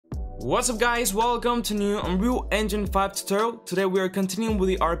What's up guys, welcome to new Unreal Engine 5 tutorial. Today we are continuing with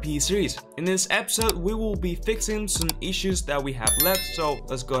the RPG series. In this episode we will be fixing some issues that we have left, so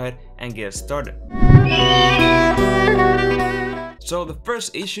let's go ahead and get started. So the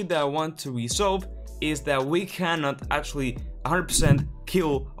first issue that I want to resolve is that we cannot actually 100%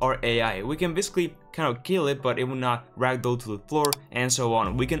 kill our AI. We can basically kind of kill it, but it will not ragdoll to the floor and so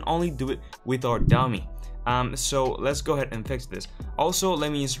on. We can only do it with our dummy. So let's go ahead and fix this. Also,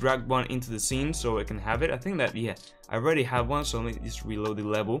 let me just drag one into the scene so I can have it. I think that, yeah, I already have one, so let me just reload the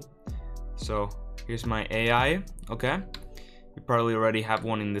level. So here's my AI. Okay, you probably already have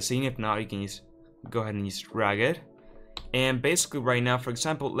one in the scene. If not, you can just go ahead and just drag it. And basically right now, for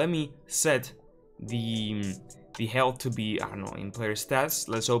example, let me set the health to be, I don't know, in player stats.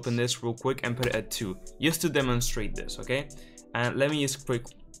 Let's open this real quick and put it at 2 just to demonstrate this. Okay, and let me just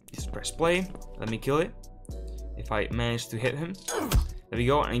press play. Let me kill it. If I manage to hit him, there we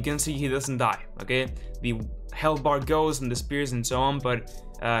go, and you can see he doesn't die. Okay, the health bar goes and disappears and so on, but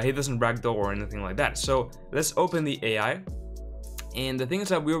he doesn't ragdoll or anything like that. So let's open the AI, and the thing is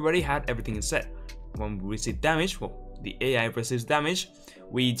that we already had everything set. When we receive damage, well, the AI receives damage,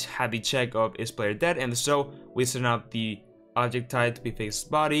 we had the check of is player dead, and so we set up the object type to be fixed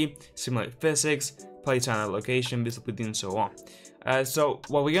body, simulate physics, playtime location, visibility, and so on. So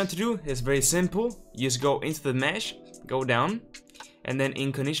what we're going to do is very simple. You just go into the mesh, go down, and then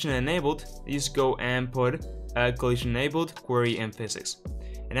in condition enabled, you just go and put collision enabled, query, and physics.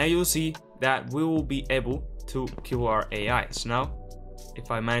 And now you'll see that we will be able to kill our AI. So now, if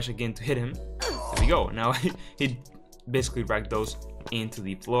I manage again to hit him, there we go. Now he basically ragdolls into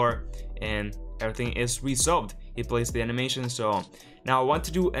the floor, and everything is resolved. He plays the animation, so on. Now I want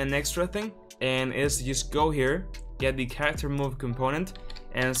to do an extra thing, and is just go here, get the character move component,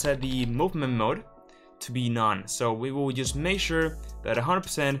 and set the movement mode to be none. So we will just make sure that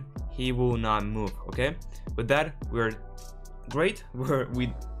 100% he will not move. Okay, with that we're great.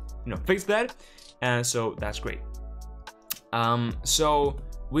 We fixed that, and so that's great. So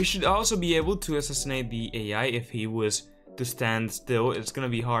we should also be able to assassinate the AI if he was to stand still. It's gonna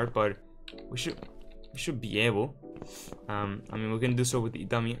be hard, but we should be able. I mean, we can do so with the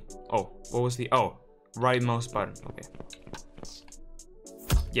dummy. Oh, what was the right mouse button? Okay.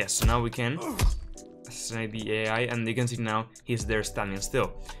 Yes, so now we can assassinate the AI, and you can see now he's there standing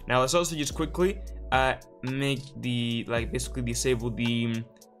still. Now let's also just quickly make the basically disable the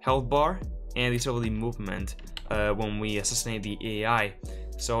health bar and disable the movement when we assassinate the AI.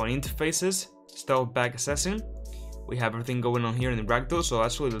 So in interfaces, stealth back assassin, we have everything going on here in the ragdoll. So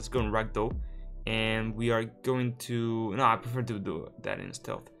actually, let's go in ragdoll, and we are going to, no, I prefer to do that in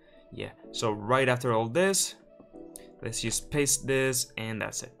stealth. Yeah, so right after all this, let's just paste this, and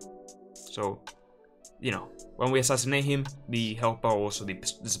that's it. So, when we assassinate him, the health bar will also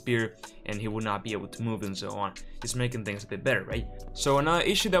disappear, and he will not be able to move and so on. Just making things a bit better, right? So another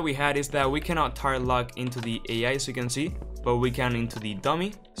issue that we had is that we cannot tire lock into the AI, as you can see, but we can into the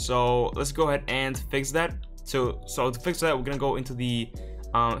dummy. So let's go ahead and fix that. So to fix that, we're gonna go into the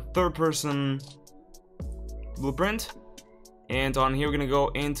third person blueprint, and on here we're gonna go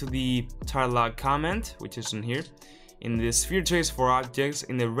into the tire lock comment, which is in here. In the sphere trace for objects,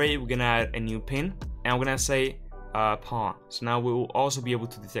 in the array we're gonna add a new pin, and we're gonna say pawn. So now we will also be able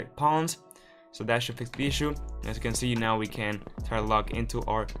to detect pawns, so that should fix the issue. As you can see, now we can tire lock into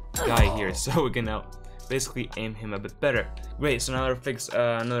our guy here, so we can now basically aim him a bit better. Great, so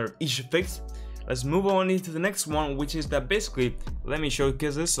another issue fixed. Let's move on into the next one, which is that basically, let me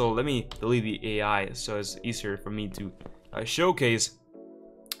showcase this. So let me delete the AI so it's easier for me to showcase.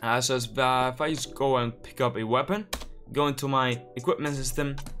 So if I just go and pick up a weapon, go into my equipment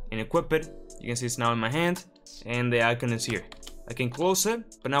system and equip it, you can see it's now in my hand, and the icon is here. I can close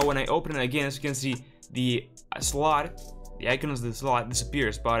it, but now when I open it again, as you can see, the icon of the slot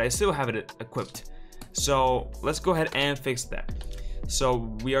disappears, but I still have it equipped. So let's go ahead and fix that.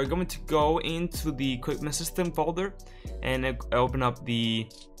 So we are going to go into the equipment system folder and open up the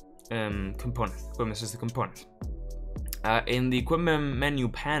equipment system component. In the equipment menu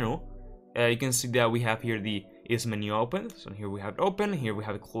panel, you can see that we have here the is menu open. So here we have it open, here we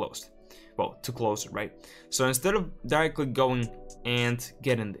have it closed. Well, to close it, right? So instead of directly going and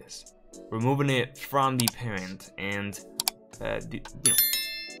getting this, removing it from the parent and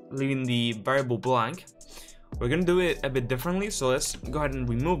leaving the variable blank, we're gonna do it a bit differently. So let's go ahead and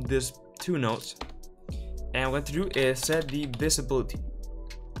remove these two nodes, and what to do is set the visibility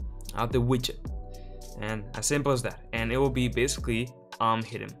of the widget, and as simple as that, and it will be basically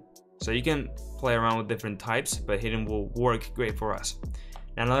hidden. So you can play around with different types, but hidden will work great for us.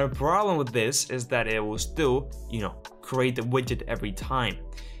 Now, another problem with this is that it will still create the widget every time.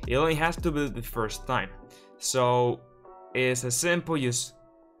 It only has to be the first time. So it's as simple, just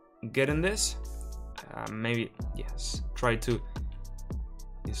get in this. Maybe, yes, try to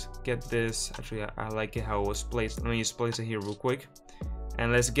just get this. Actually, I like it how it was placed. Let me just place it here real quick.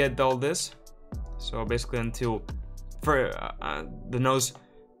 And let's get all this. So basically until for the nose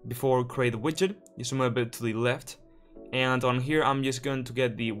before we create the widget, just move a bit to the left. And on here, I'm just going to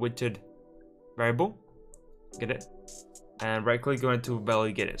get the widget variable. Get it? And right click on it to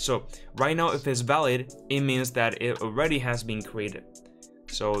validate it. So right now, if it's valid, it means that it already has been created.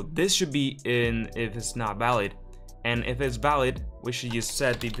 So this should be in if it's not valid. And if it's valid, we should just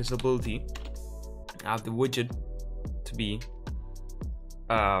set the visibility of the widget to be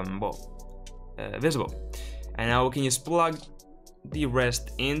visible. And now we can just plug the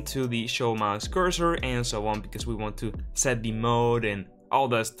rest into the show mouse cursor and so on, because we want to set the mode and all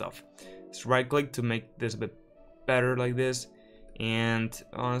that stuff. Just right click to make this a bit better like this. And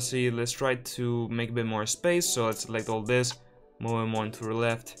honestly, let's try to make a bit more space. So let's select all this, move him on to the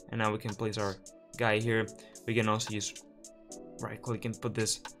left, and now we can place our guy here. We can also use right click and put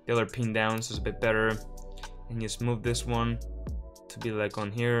this the other pin down so it's a bit better, and just move this one to be like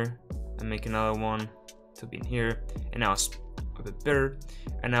on here, and make another one to be in here, and now it's a bit better.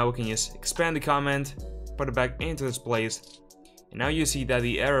 And now we can just expand the comment, put it back into this place, and now you see that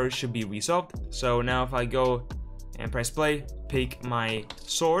the error should be resolved. So now if I go and press play, pick my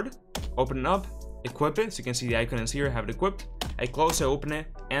sword, open it up, equip it, so you can see the icon is here, have it equipped. I close it, open it,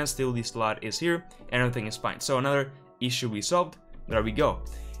 and still the slot is here, and everything is fine. So another issue resolved. There we go.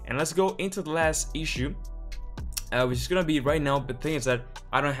 And let's go into the last issue, which is gonna be right now. But the thing is that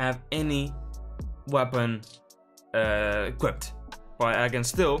I don't have any weapon equipped, but I can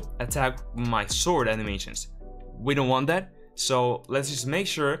still attack my sword animations. We don't want that, so let's just make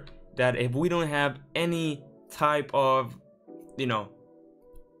sure that if we don't have any type of, you know,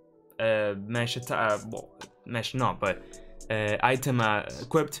 mesh attack, mesh not, but item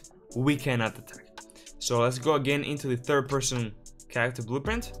equipped, we cannot attack. So let's go again into the third person character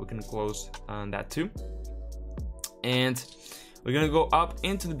blueprint. We can close that too, and we're gonna go up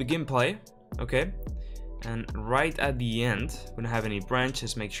into the begin play. Okay, and right at the end, we don't have any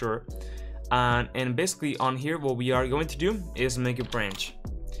branches, make sure. And basically on here, what we are going to do is make a branch.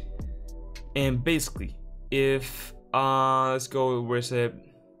 And basically, if let's go, where's it?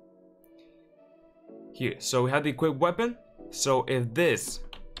 Here. So we have the equipped weapon. So if this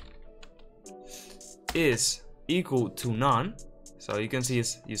is equal to none, so you can see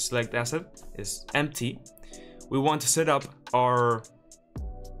you select asset is empty. We want to set up our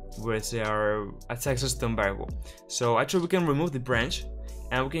attack system variable. So actually we can remove the branch,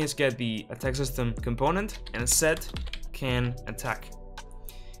 and we can just get the attack system component and set can attack,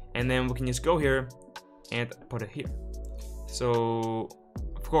 and then we can just go here and put it here. So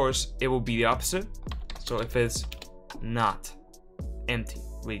of course it will be the opposite. So if it's not empty,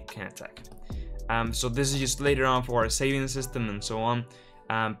 we can attack. So this is just later on for our saving system and so on.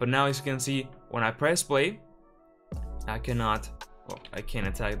 But now as you can see, when I press play, I cannot, well, I can't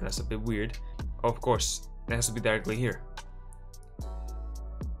attack. That's a bit weird. Of course, it has to be directly here.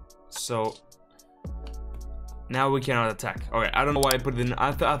 So now we cannot attack. Okay, I don't know why I put it in.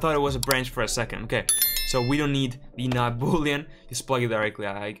 I thought it was a branch for a second. Okay, so we don't need the not boolean. Just plug it directly.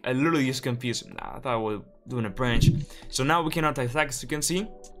 I literally just confused him. I thought I was doing a branch. So now we cannot attack. As you can see,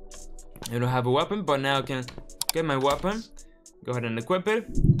 I don't have a weapon, but now I can get my weapon, go ahead and equip it,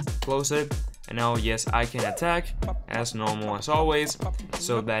 close it, and now yes, I can attack as normal as always.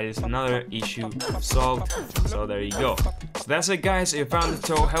 So that is another issue solved. So there you go. So that's it, guys. If you found the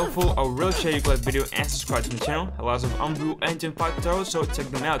tutorial helpful, I would really share your video and subscribe to the channel. I have lots of Unreal Engine 5 tutorials, so check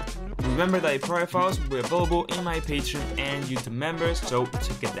them out. Remember that the prior files will be available in my Patreon and YouTube members, so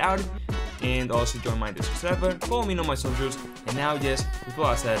check it out. And also join my Discord server, follow me on my socials. And now, yes, with all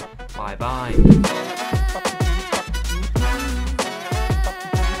that said, bye bye.